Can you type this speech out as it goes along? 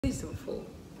Please don't fall.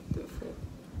 Don't fall.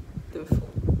 Don't fall.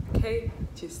 Okay?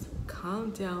 Just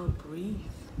calm down, breathe.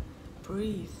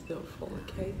 Breathe, don't fall,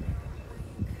 okay?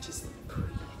 Just breathe.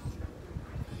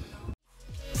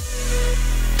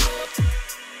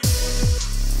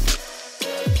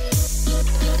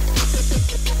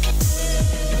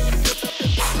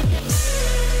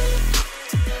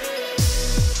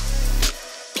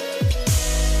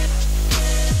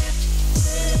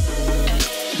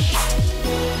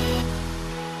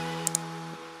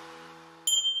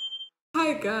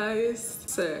 Hi guys!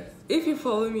 So, if you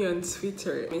follow me on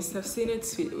Twitter, you must have seen a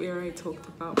tweet where I talked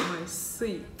about my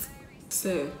seat.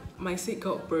 So, my seat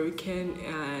got broken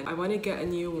and I want to get a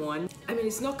new one. I mean,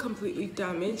 it's not completely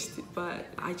damaged, but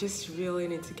I just really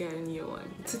need to get a new one.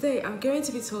 Today, I'm going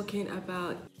to be talking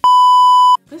about...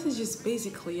 This is just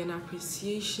basically an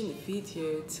appreciation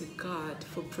video to God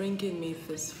for bringing me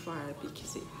this far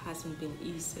because it hasn't been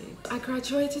easy. I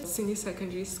graduated senior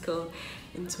secondary school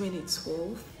in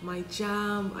 2012. My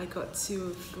Jamb, I got 2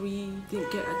 or 3,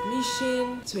 didn't get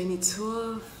admission.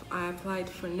 2012, I applied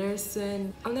for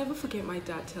nursing. I'll never forget my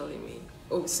dad telling me,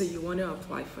 oh, so you want to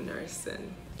apply for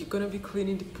nursing? You're going to be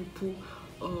cleaning the poo-poo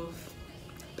of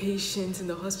patients in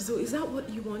the hospital. Is that what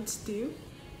you want to do?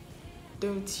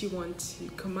 Don't you want to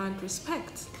command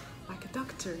respect like a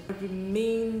doctor? I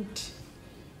remained,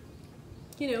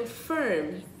 you know,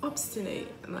 firm, obstinate.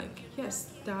 I'm like,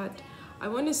 yes, Dad, I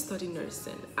want to study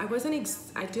nursing. I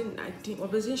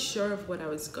wasn't sure of what I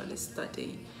was gonna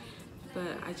study,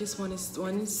 but I just want to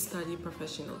study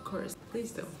professional course.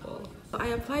 Please don't fall. I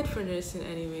applied for nursing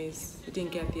anyways. I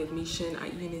didn't get the admission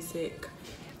at UNN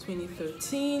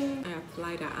 2013. I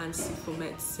applied at INSPIRATIONal for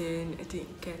medicine. I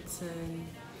didn't get in.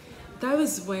 That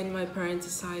was when my parents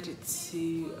decided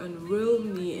to enroll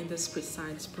me in the Spirit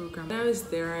Science program. When I was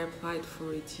there, I applied for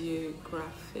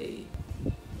radiography.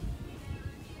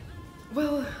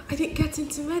 Well, I didn't get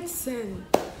into medicine.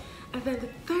 And then the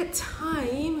third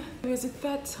time, it was the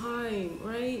third time,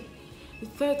 right? The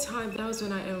third time, that was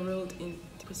when I enrolled in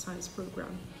the Spirit Science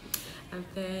program. And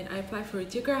then I applied for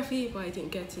radiography, but I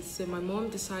didn't get it. So my mom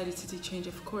decided to do change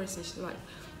of course, and she's like,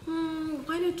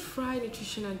 why not try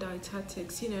Nutrition and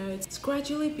Dietetics? You know, it's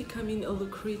gradually becoming a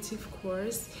lucrative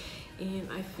course, and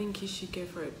I think you should go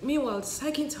for it. Meanwhile, the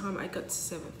second time I got to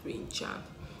 7.3 in Jamb.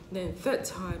 Then third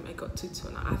time I got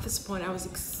 2.2. At this point, I was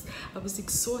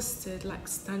exhausted. Like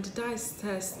standardized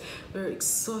tests were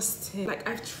exhausting. Like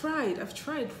I've tried,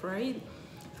 right?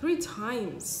 3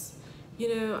 times.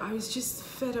 You know, I was just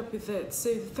fed up with it.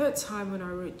 So the third time when I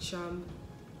wrote Jamb,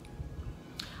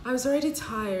 I was already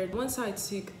tired. Once I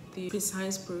took the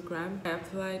science program, I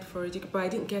applied for it, but I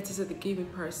didn't get it, so they gave me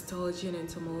parasitology and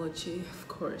entomology. Of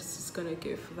course, it's gonna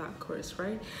go for that course,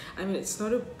 right? I mean, it's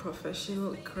not a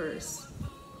professional course.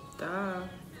 Duh.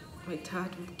 My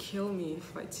dad would kill me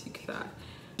if I took that.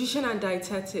 Nutrition and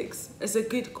Dietetics is a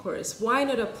good course. Why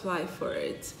not apply for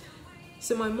it?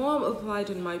 So my mom applied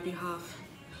on my behalf.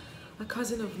 A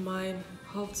cousin of mine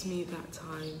helped me that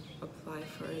time apply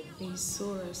for it. May his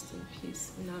soul rest in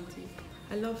peace, Nandi.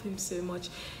 I love him so much.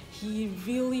 He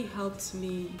really helped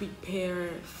me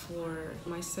prepare for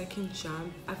my second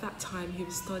Jamb. At that time, he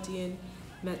was studying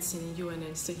medicine in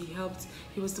UNN, so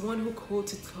he was the one who called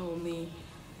to tell me,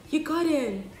 you got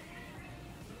in.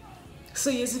 So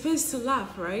you're supposed to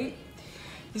laugh, right?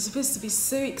 You're supposed to be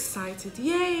so excited.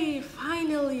 Yay,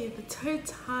 finally, the third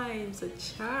time's a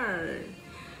charm.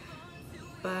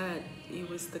 But it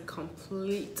was the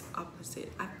complete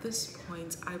opposite. At this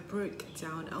point, I broke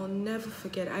down. I'll never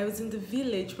forget. I was in the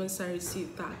village once I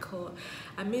received that call.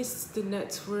 I missed the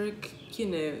network, you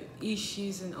know,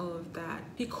 issues and all of that.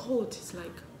 He called, he's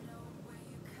like,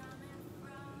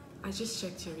 I just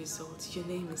checked your results. Your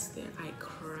name is there. I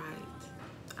cried.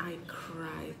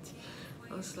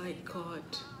 I was like, God,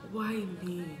 why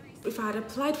me? If I had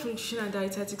applied for Nutrition and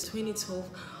Dietetics 2012,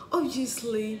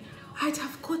 obviously, I'd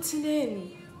have gotten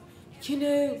in, you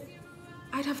know,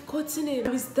 I'd have gotten in. I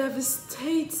was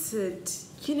devastated.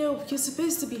 You know, you're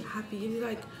supposed to be happy and you're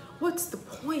like, what's the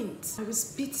point? I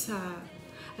was bitter.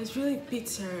 I was really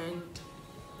bitter and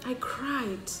I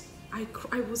cried. I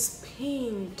was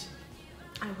pained.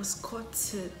 I was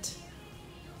gutted.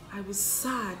 I was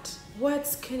sad.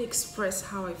 Words can't express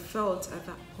how I felt at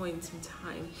that point in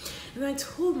time. And I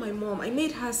told my mom, I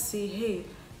made her say, hey,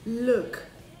 look,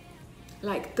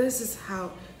 like this is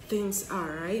how things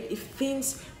are, right? If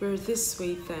things were this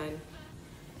way, then,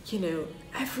 you know,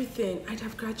 everything, I'd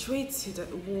have graduated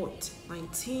at what,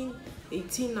 18,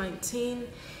 19,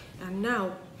 and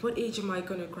now, what age am I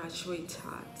gonna graduate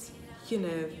at? You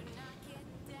know,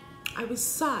 I was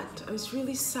sad. I was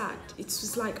really sad. It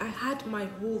was like I had my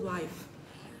whole life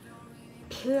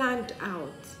planned out.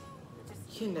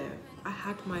 you know, I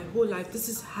had my whole life. This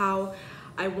is how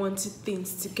I wanted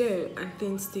things to go, and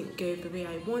things didn't go the way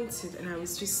I wanted, and I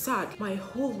was just sad. My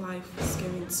whole life was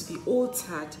going to be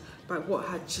altered by what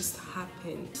had just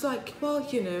happened. It's like, well,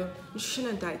 you know, Nutrition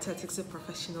and Dietetics is a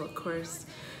professional course,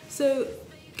 so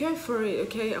go for it,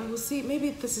 okay? And we'll see, maybe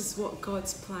this is what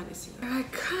God's plan is. And I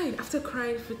cried. After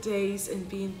crying for days and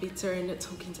being bitter and not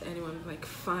talking to anyone, I'm like,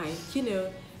 fine, you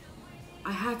know,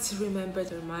 I had to remember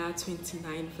Jeremiah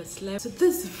 29 verse 11. So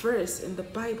this verse in the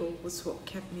Bible was what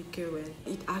kept me going.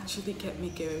 It actually kept me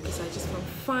going because I just felt,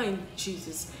 fine,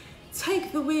 Jesus,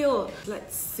 take the wheel.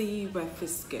 Let's see where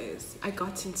this goes. I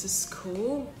got into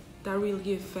school. That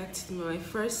really affected me. My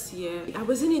first year, I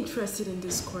wasn't interested in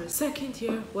this course. Second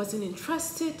year, wasn't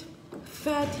interested.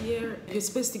 Third year, you're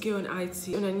supposed to go on IT,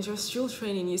 on an industrial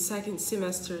training, your second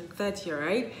semester, third year,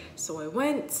 right? So I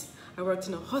went, I worked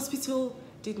in a hospital,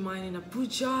 did mine in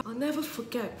Abuja. I'll never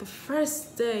forget the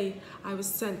first day I was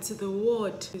sent to the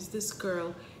ward. There's this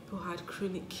girl who had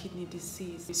chronic kidney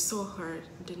disease. We saw her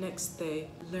the next day,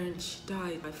 learned she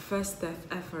died. My first death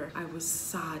ever. I was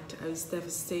sad, I was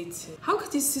devastated. How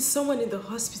could you see someone in the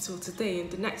hospital today and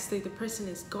the next day the person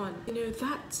is gone? You know,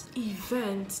 that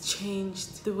event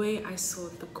changed the way I saw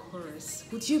the course.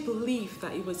 Would you believe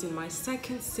that it was in my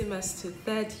second semester,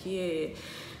 third year,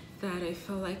 that I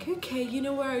felt like, okay, you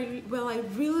know where I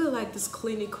really like this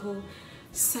clinical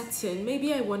setting.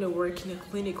 Maybe I want to work in a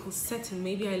clinical setting.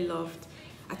 Maybe I loved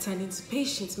attending to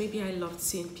patients. Maybe I loved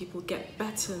seeing people get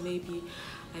better. Maybe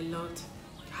I loved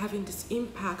having this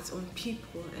impact on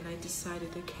people, and I decided,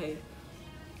 okay,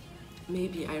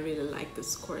 maybe I really like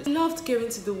this course. I loved going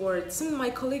to the ward. Some of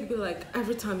my colleagues be like,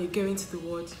 every time you go into the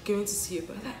ward, you're going to see it.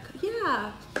 But like,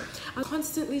 yeah. I'm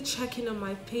constantly checking on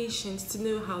my patients to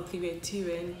know how they were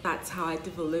doing. That's how I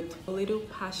developed a little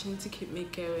passion to keep me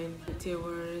going. There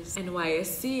was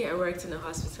NYSC, I worked in a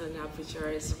hospital in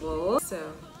Abuja as well.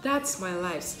 So that's my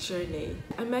life's journey.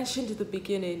 I mentioned at the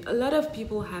beginning, a lot of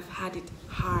people have had it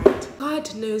hard.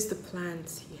 God knows the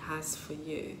plans He has for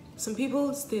you. Some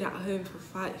people stayed at home for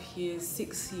 5 years,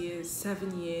 6 years,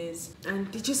 7 years,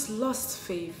 and they just lost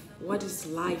faith. What is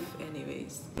life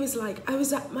anyways? It was like I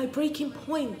was at my breaking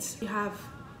point. You have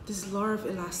this law of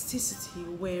elasticity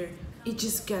where it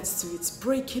just gets to its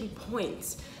breaking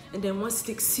point, and then once it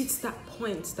exceeds that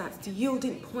point, that's the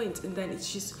yielding point, and then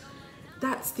it's just,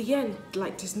 that's the end.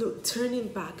 Like, there's no turning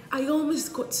back. I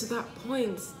almost got to that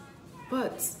point,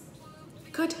 but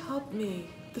God helped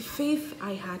me. The faith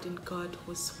I had in God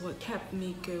was what kept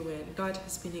me going. God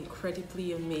has been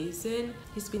incredibly amazing.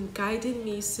 He's been guiding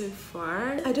me so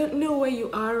far. I don't know where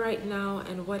you are right now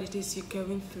and what it is you're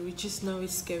going through. Just know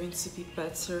it's going to be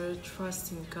better.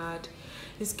 Trust in God.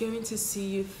 He's going to see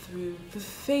you through. The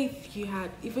faith you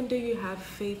had, even though you have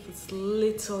faith, it's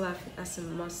little as a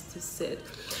mustard seed.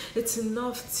 It's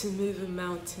enough to move a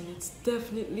mountain. It's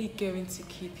definitely going to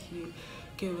keep you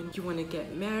going. You want to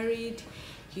get married,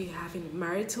 you're having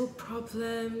marital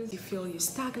problems, you feel you're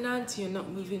stagnant, you're not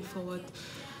moving forward,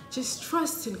 just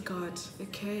trust in God,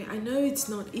 okay? I know it's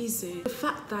not easy. The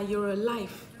fact that you're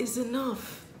alive is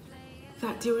enough,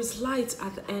 that there is light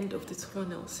at the end of the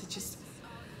tunnel. So just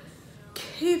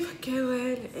keep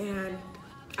going, and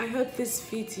I hope this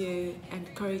video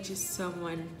encourages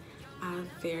someone out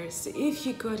there. So if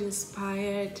you got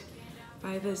inspired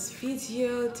by this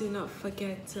video, do not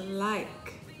forget to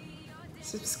like,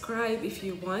 subscribe if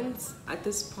you want. At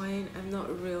this point, I'm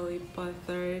not really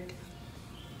bothered.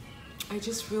 I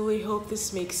just really hope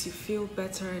this makes you feel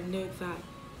better and know that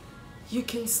you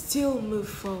can still move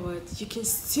forward, you can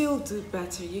still do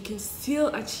better, you can still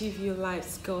achieve your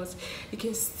life's goals, you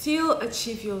can still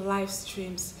achieve your life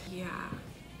dreams. Yeah,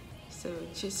 so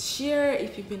just share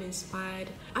if you've been inspired.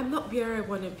 I'm not where I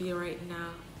want to be right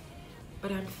now,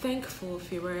 but I'm thankful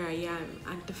for where I am,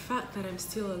 and the fact that I'm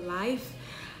still alive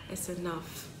is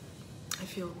enough. I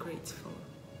feel grateful.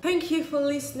 Thank you for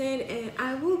listening, and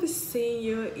I will be seeing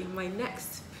you in my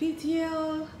next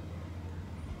video.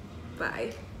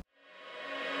 Bye.